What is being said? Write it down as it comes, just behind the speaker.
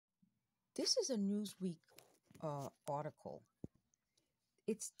This is a Newsweek article.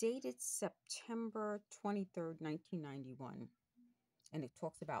 It's dated September 23rd, 1991, and it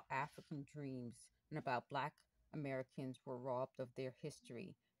talks about African dreams and about Black Americans were robbed of their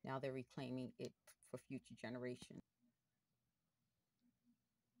history. Now they're reclaiming it for future generations.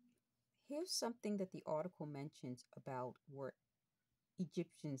 Here's something that the article mentions about were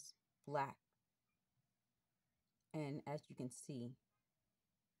Egyptians black. And as you can see,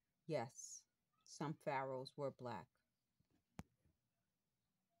 yes, some pharaohs were black.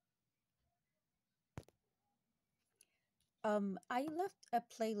 I left a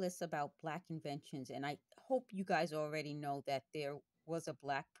playlist about Black inventions, and I hope you guys already know that there was a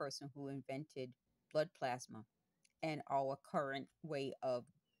Black person who invented blood plasma and our current way of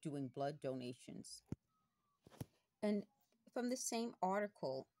doing blood donations. And from the same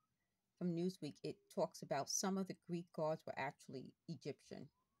article from Newsweek, it talks about some of the Greek gods were actually Egyptian.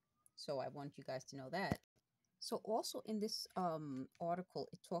 So I want you guys to know that. So also in this article,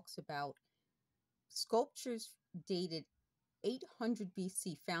 it talks about sculptures dated 800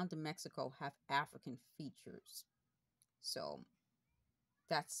 BC found in Mexico have African features. So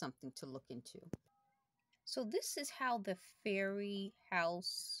that's something to look into. So this is how the fairy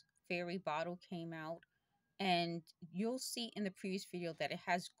house fairy bottle came out. And you'll see in the previous video that it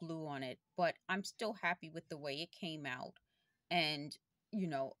has glue on it, but I'm still happy with the way it came out. And, you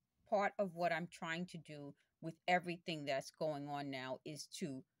know, part of what I'm trying to do with everything that's going on now is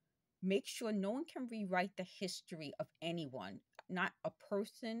to make sure no one can rewrite the history of anyone, not a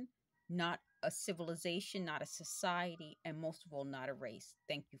person, not a civilization, not a society, and most of all, not a race.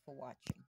 Thank you for watching.